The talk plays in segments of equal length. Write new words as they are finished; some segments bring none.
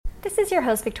This is your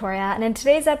host, Victoria, and in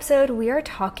today's episode, we are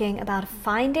talking about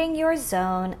finding your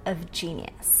zone of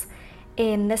genius.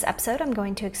 In this episode, I'm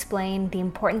going to explain the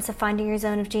importance of finding your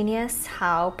zone of genius,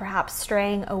 how perhaps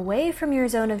straying away from your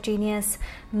zone of genius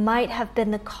might have been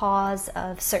the cause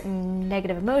of certain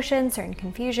negative emotions, certain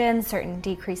confusion, certain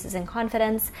decreases in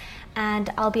confidence, and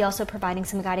I'll be also providing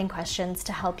some guiding questions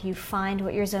to help you find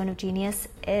what your zone of genius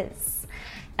is.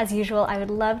 As usual, I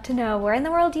would love to know where in the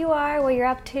world you are, what you're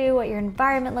up to, what your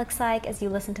environment looks like as you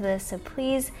listen to this. So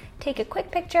please take a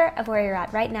quick picture of where you're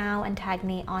at right now and tag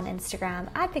me on Instagram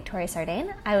at Victoria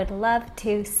Sardane. I would love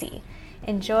to see.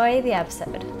 Enjoy the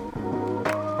episode.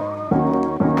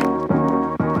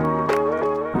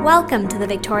 Welcome to the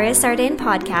Victoria Sardane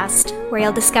podcast, where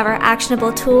you'll discover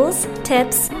actionable tools,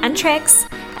 tips, and tricks,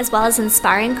 as well as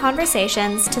inspiring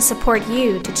conversations to support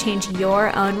you to change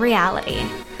your own reality.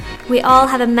 We all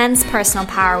have immense personal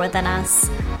power within us.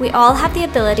 We all have the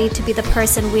ability to be the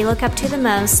person we look up to the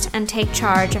most and take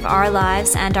charge of our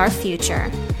lives and our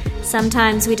future.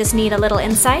 Sometimes we just need a little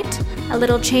insight, a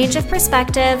little change of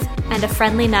perspective, and a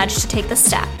friendly nudge to take the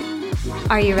step.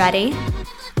 Are you ready?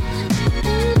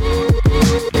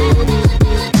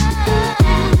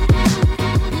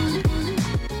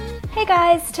 Hey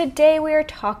guys, today we are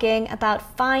talking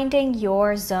about finding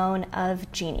your zone of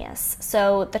genius.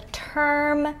 So the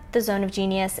term, the zone of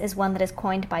genius, is one that is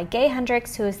coined by Gay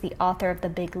Hendricks, who is the author of The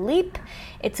Big Leap.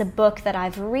 It's a book that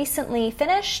I've recently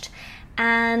finished,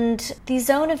 and the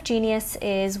zone of genius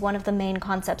is one of the main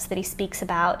concepts that he speaks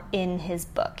about in his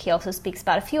book. He also speaks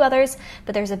about a few others,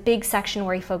 but there's a big section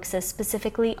where he focuses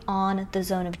specifically on the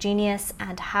zone of genius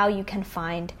and how you can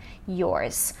find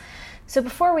yours. So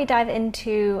before we dive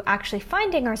into actually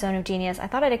finding our zone of genius, I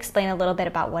thought I'd explain a little bit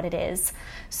about what it is.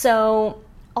 So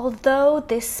although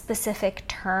this specific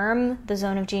term, the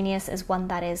zone of genius, is one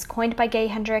that is coined by Gay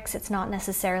Hendricks, it's not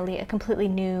necessarily a completely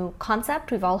new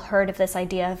concept. We've all heard of this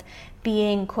idea of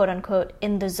being, quote unquote,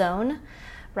 in the zone,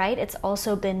 right? It's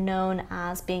also been known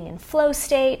as being in flow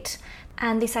state.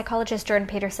 And the psychologist Jordan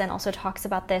Peterson also talks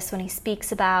about this when he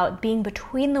speaks about being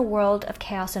between the world of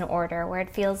chaos and order, where it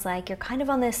feels like you're kind of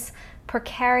on this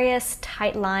precarious,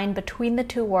 tight line between the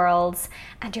two worlds,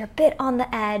 and you're a bit on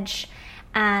the edge,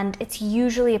 and it's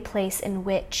usually a place in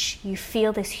which you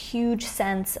feel this huge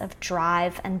sense of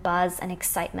drive and buzz and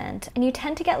excitement, and you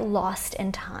tend to get lost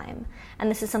in time. And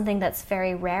this is something that's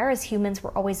very rare. As humans,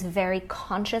 we're always very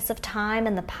conscious of time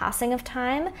and the passing of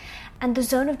time, and the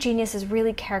zone of genius is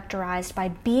really characterized by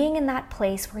being in that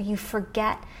place where you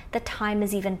forget that time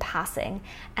is even passing,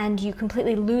 and you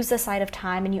completely lose the sight of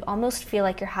time, and you almost feel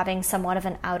like you're having somewhat of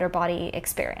an outer body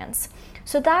experience.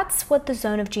 So that's what the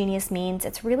zone of genius means.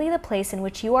 It's really the place in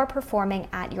which you are performing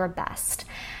at your best.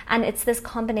 And it's this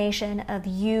combination of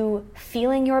you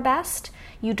feeling your best,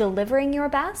 you delivering your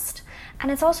best, and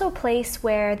it's also a place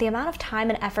where the amount of time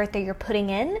and effort that you're putting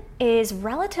in is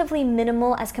relatively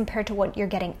minimal as compared to what you're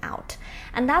getting out.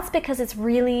 And that's because it's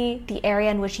really the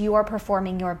area in which you are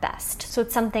performing your best. So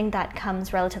it's something that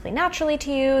comes relatively naturally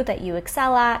to you, that you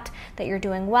excel at, that you're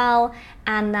doing well,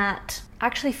 and that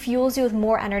actually fuels you with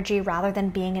more energy rather than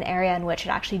being an area in which it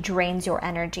actually drains your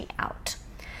energy out.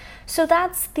 So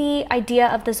that's the idea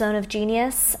of the zone of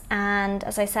genius, and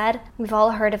as I said, we've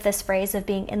all heard of this phrase of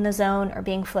being in the zone or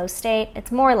being flow state.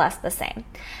 It's more or less the same.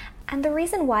 And the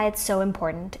reason why it's so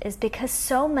important is because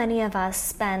so many of us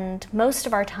spend most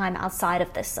of our time outside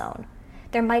of this zone.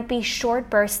 There might be short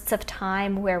bursts of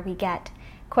time where we get,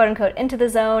 quote unquote, into the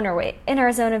zone, or we're in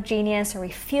our zone of genius, or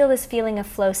we feel this feeling of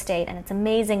flow state, and it's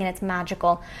amazing and it's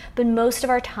magical, but most of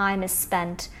our time is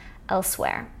spent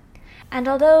elsewhere. And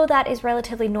although that is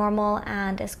relatively normal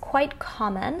and is quite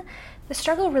common, the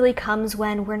struggle really comes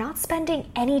when we're not spending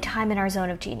any time in our zone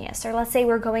of genius. Or let's say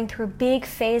we're going through a big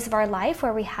phase of our life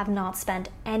where we have not spent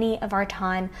any of our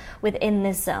time within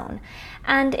this zone.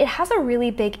 And it has a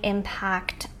really big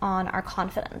impact on our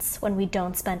confidence when we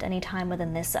don't spend any time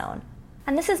within this zone.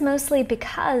 And this is mostly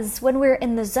because when we're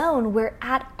in the zone, we're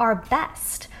at our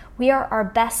best. We are our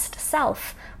best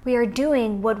self. We are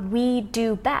doing what we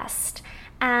do best.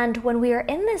 And when we are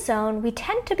in this zone, we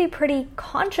tend to be pretty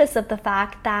conscious of the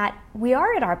fact that we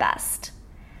are at our best.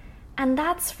 And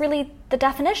that's really the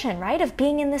definition, right, of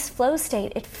being in this flow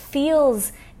state. It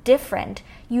feels different.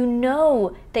 You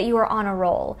know that you are on a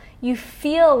roll. You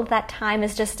feel that time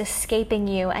is just escaping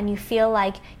you, and you feel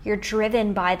like you're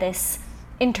driven by this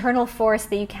internal force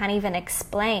that you can't even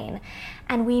explain.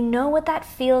 And we know what that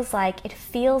feels like. It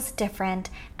feels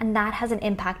different, and that has an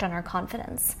impact on our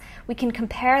confidence. We can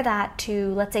compare that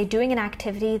to, let's say, doing an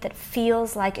activity that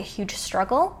feels like a huge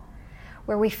struggle,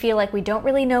 where we feel like we don't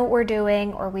really know what we're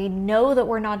doing, or we know that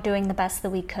we're not doing the best that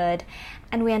we could,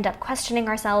 and we end up questioning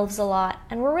ourselves a lot,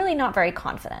 and we're really not very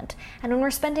confident. And when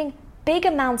we're spending big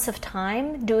amounts of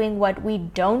time doing what we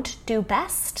don't do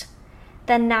best,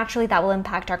 then naturally that will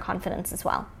impact our confidence as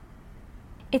well.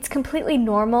 It's completely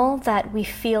normal that we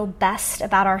feel best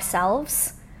about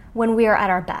ourselves when we are at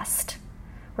our best,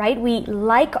 right? We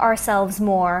like ourselves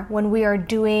more when we are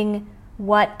doing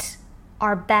what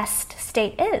our best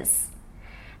state is.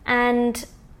 And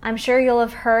I'm sure you'll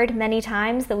have heard many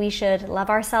times that we should love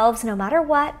ourselves no matter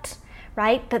what,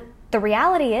 right? But the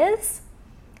reality is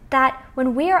that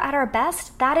when we are at our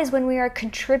best, that is when we are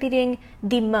contributing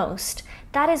the most.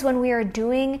 That is when we are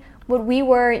doing what we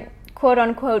were, quote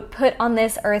unquote, put on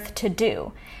this earth to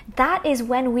do. That is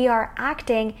when we are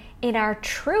acting in our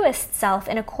truest self,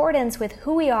 in accordance with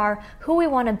who we are, who we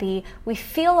want to be. We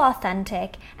feel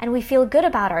authentic and we feel good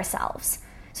about ourselves.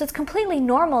 So it's completely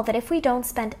normal that if we don't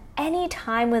spend any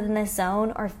time within this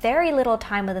zone, or very little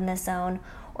time within this zone,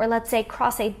 or let's say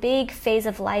cross a big phase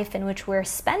of life in which we're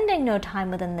spending no time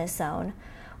within this zone,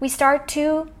 we start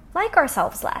to like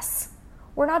ourselves less.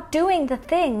 We're not doing the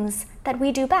things that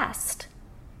we do best.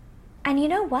 And you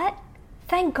know what?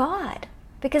 Thank God,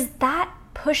 because that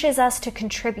pushes us to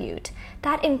contribute.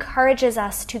 That encourages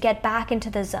us to get back into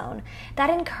the zone. That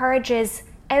encourages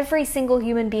every single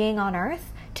human being on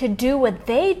earth to do what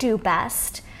they do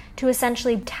best, to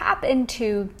essentially tap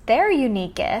into their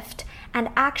unique gift and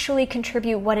actually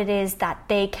contribute what it is that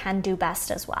they can do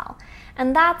best as well.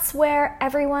 And that's where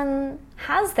everyone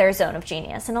has their zone of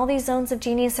genius, and all these zones of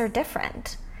genius are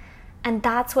different. And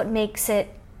that's what makes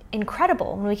it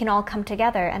incredible when we can all come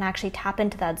together and actually tap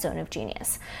into that zone of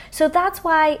genius. So that's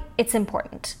why it's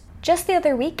important. Just the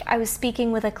other week, I was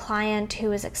speaking with a client who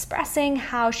was expressing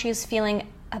how she was feeling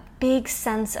a big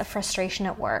sense of frustration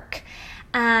at work.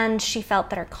 And she felt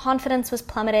that her confidence was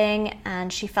plummeting,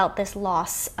 and she felt this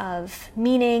loss of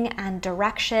meaning and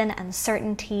direction and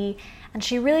certainty, and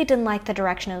she really didn't like the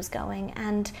direction it was going.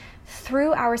 And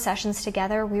through our sessions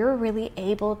together, we were really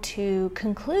able to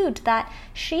conclude that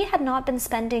she had not been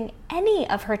spending any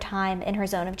of her time in her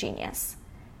zone of genius.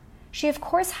 She, of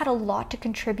course, had a lot to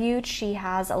contribute. She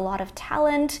has a lot of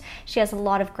talent. She has a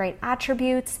lot of great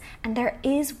attributes. And there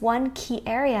is one key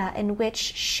area in which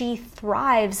she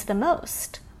thrives the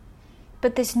most.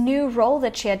 But this new role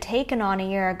that she had taken on a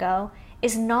year ago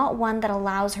is not one that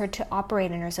allows her to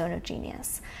operate in her zone of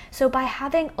genius. So by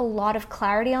having a lot of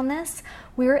clarity on this,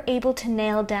 we were able to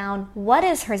nail down what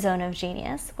is her zone of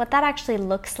genius, what that actually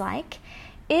looks like.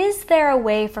 Is there a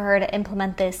way for her to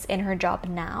implement this in her job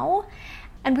now?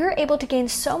 And we were able to gain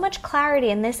so much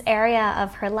clarity in this area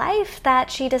of her life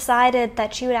that she decided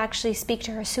that she would actually speak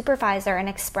to her supervisor and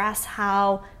express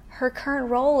how her current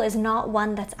role is not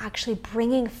one that's actually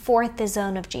bringing forth the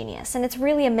zone of genius. And it's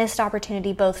really a missed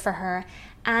opportunity both for her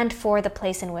and for the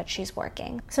place in which she's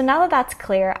working. So now that that's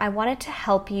clear, I wanted to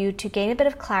help you to gain a bit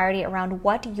of clarity around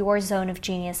what your zone of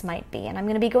genius might be. And I'm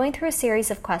going to be going through a series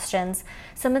of questions.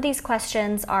 Some of these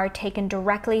questions are taken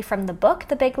directly from the book,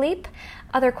 The Big Leap.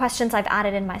 Other questions I've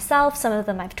added in myself. Some of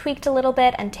them I've tweaked a little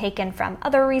bit and taken from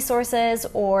other resources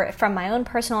or from my own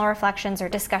personal reflections or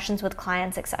discussions with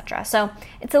clients, etc. So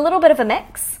it's a little bit of a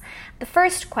mix. The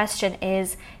first question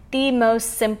is the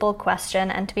most simple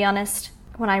question, and to be honest,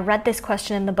 when I read this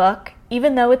question in the book,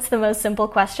 even though it's the most simple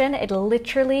question, it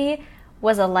literally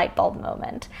was a light bulb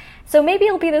moment. So maybe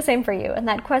it'll be the same for you. And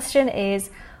that question is,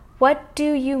 what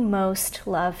do you most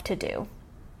love to do?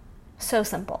 So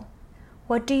simple.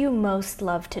 What do you most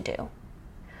love to do?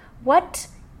 What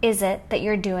is it that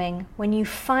you're doing when you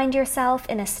find yourself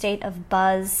in a state of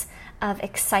buzz, of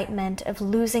excitement, of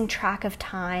losing track of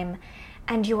time,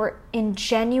 and you're in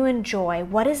genuine joy?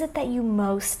 What is it that you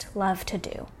most love to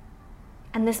do?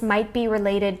 And this might be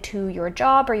related to your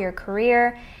job or your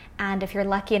career, and if you're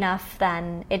lucky enough,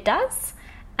 then it does.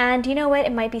 And you know what?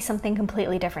 It might be something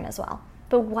completely different as well.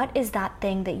 But what is that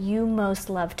thing that you most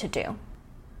love to do?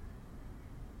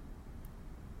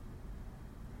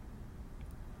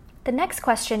 The next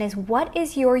question is, what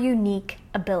is your unique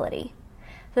ability?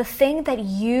 The thing that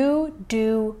you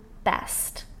do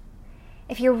best.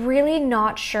 If you're really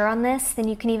not sure on this, then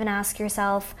you can even ask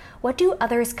yourself, what do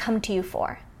others come to you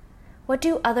for? What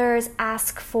do others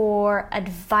ask for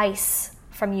advice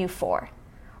from you for?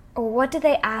 Or what do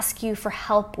they ask you for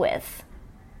help with?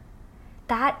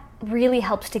 That really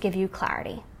helps to give you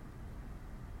clarity.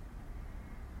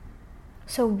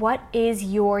 So what is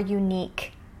your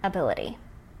unique ability?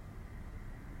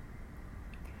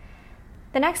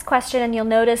 The next question, and you'll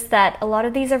notice that a lot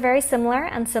of these are very similar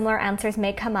and similar answers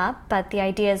may come up, but the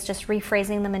idea is just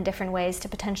rephrasing them in different ways to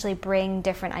potentially bring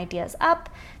different ideas up.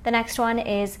 The next one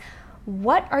is,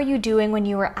 what are you doing when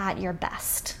you are at your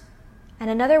best? And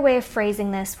another way of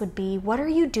phrasing this would be, what are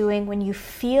you doing when you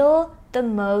feel the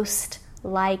most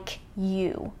like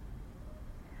you?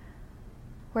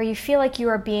 Where you feel like you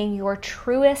are being your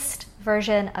truest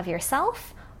version of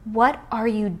yourself, what are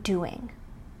you doing?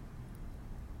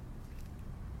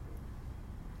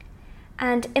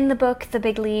 And in the book, The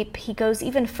Big Leap, he goes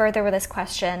even further with this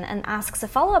question and asks a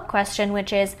follow-up question,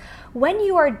 which is, when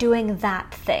you are doing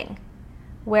that thing,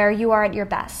 where you are at your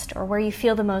best, or where you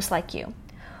feel the most like you,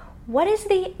 what is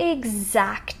the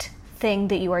exact thing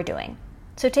that you are doing?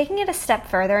 So taking it a step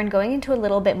further and going into a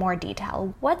little bit more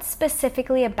detail, what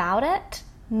specifically about it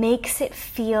makes it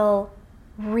feel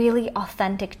really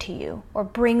authentic to you, or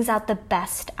brings out the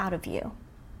best out of you?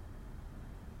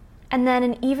 And then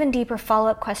an even deeper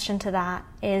follow-up question to that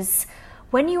is,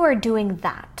 when you are doing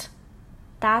that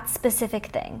specific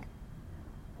thing,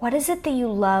 what is it that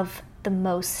you love the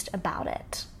most about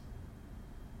it?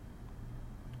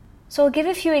 So I'll give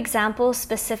a few examples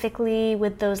specifically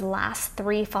with those last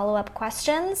 3 follow-up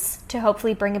questions to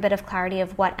hopefully bring a bit of clarity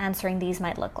of what answering these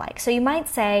might look like. So you might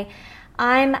say,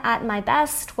 I'm at my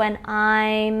best when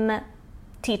I'm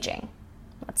teaching,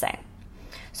 let's say.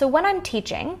 So when I'm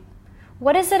teaching,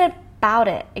 what is it about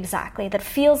it exactly that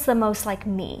feels the most like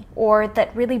me, or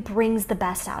that really brings the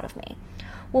best out of me?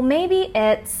 Well, maybe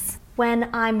it's when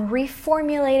I'm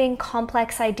reformulating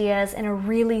complex ideas in a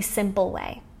really simple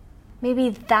way.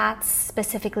 Maybe that's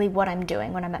specifically what I'm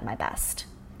doing when I'm at my best.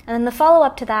 And then the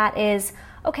follow-up to that is,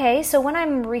 okay, so when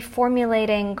I'm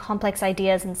reformulating complex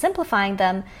ideas and simplifying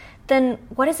them, then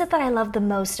what is it that I love the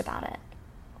most about it?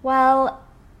 Well,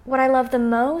 what I love the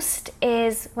most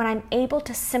is when I'm able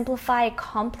to simplify a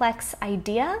complex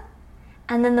idea,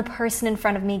 and then the person in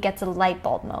front of me gets a light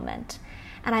bulb moment.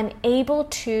 And I'm able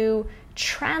to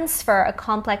transfer a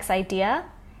complex idea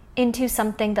into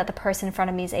something that the person in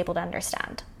front of me is able to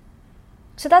understand.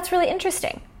 So that's really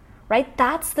interesting, right?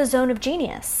 That's the zone of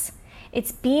genius.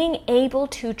 It's being able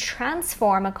to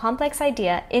transform a complex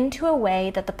idea into a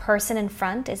way that the person in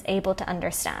front is able to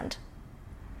understand.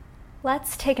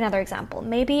 Let's take another example.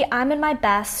 Maybe I'm in my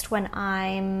best when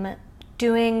I'm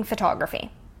doing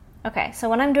photography. Okay, so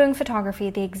when I'm doing photography,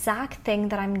 the exact thing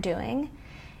that I'm doing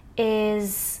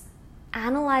is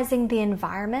analyzing the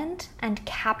environment and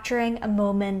capturing a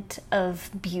moment of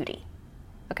beauty.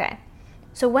 Okay,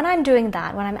 so when I'm doing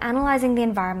that, when I'm analyzing the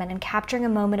environment and capturing a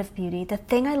moment of beauty, the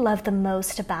thing I love the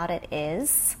most about it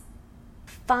is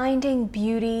finding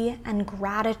beauty and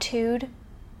gratitude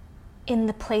in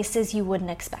the places you wouldn't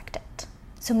expect it.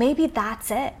 So maybe that's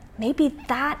it. Maybe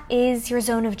that is your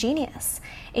zone of genius,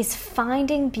 is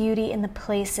finding beauty in the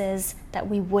places that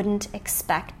we wouldn't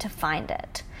expect to find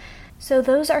it. So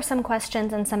those are some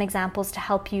questions and some examples to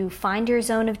help you find your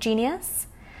zone of genius.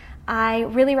 I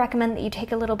really recommend that you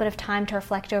take a little bit of time to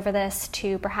reflect over this,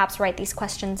 to perhaps write these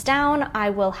questions down.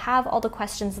 I will have all the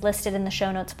questions listed in the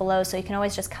show notes below, so you can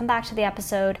always just come back to the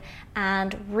episode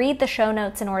and read the show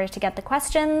notes in order to get the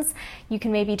questions. You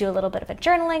can maybe do a little bit of a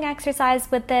journaling exercise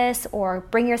with this, or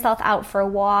bring yourself out for a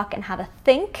walk and have a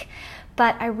think.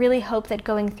 But I really hope that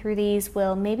going through these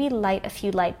will maybe light a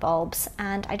few light bulbs.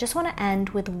 And I just want to end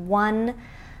with one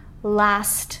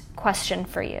last question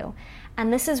for you.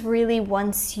 And this is really,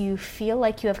 once you feel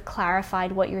like you have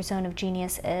clarified what your zone of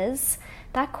genius is,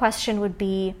 that question would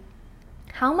be,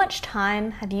 how much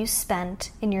time have you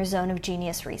spent in your zone of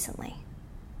genius recently?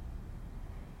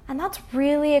 And that's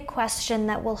really a question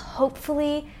that will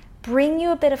hopefully bring you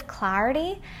a bit of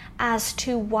clarity as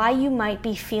to why you might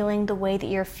be feeling the way that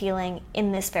you're feeling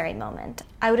in this very moment.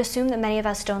 I would assume that many of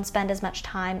us don't spend as much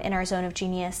time in our zone of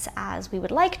genius as we would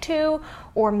like to,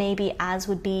 or maybe as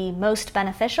would be most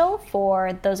beneficial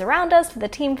for those around us, for the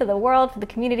team, for the world, for the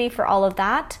community, for all of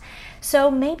that. So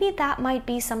maybe that might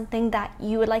be something that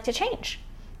you would like to change,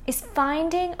 is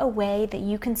finding a way that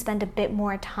you can spend a bit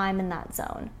more time in that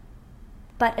zone.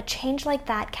 But a change like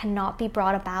that cannot be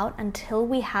brought about until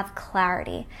we have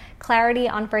clarity. Clarity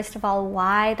on, first of all,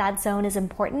 why that zone is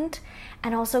important,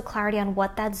 and also clarity on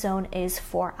what that zone is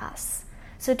for us.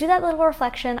 So do that little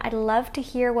reflection. I'd love to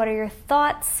hear what are your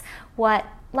thoughts, what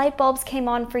light bulbs came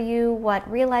on for you, what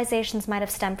realizations might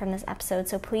have stemmed from this episode.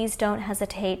 So please don't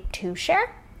hesitate to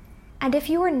share. And if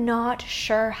you are not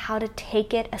sure how to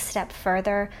take it a step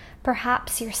further,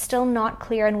 perhaps you're still not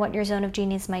clear on what your zone of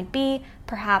genius might be,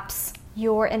 perhaps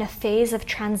you're in a phase of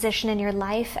transition in your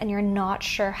life and you're not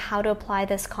sure how to apply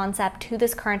this concept to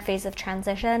this current phase of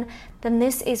transition, then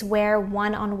this is where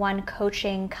one-on-one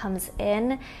coaching comes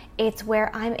in. It's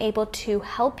where I'm able to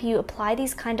help you apply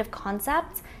these kind of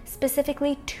concepts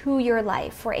specifically to your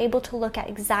life. We're able to look at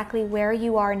exactly where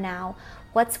you are now,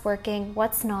 what's working,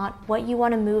 what's not, what you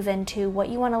want to move into, what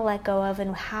you want to let go of,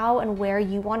 and how and where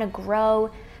you want to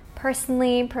grow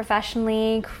personally,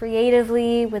 professionally,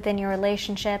 creatively, within your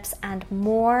relationships, and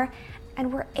more.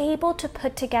 And we're able to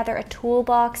put together a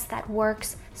toolbox that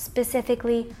works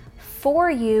specifically for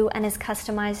you and is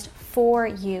customized for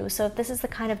you. So if this is the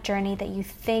kind of journey that you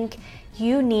think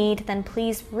you need, then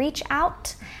please reach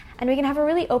out and we can have a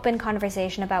really open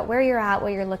conversation about where you're at,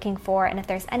 what you're looking for, and if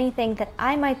there's anything that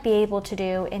I might be able to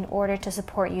do in order to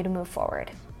support you to move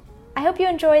forward. I hope you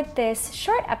enjoyed this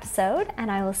short episode, and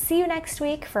I will see you next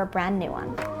week for a brand new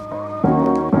one.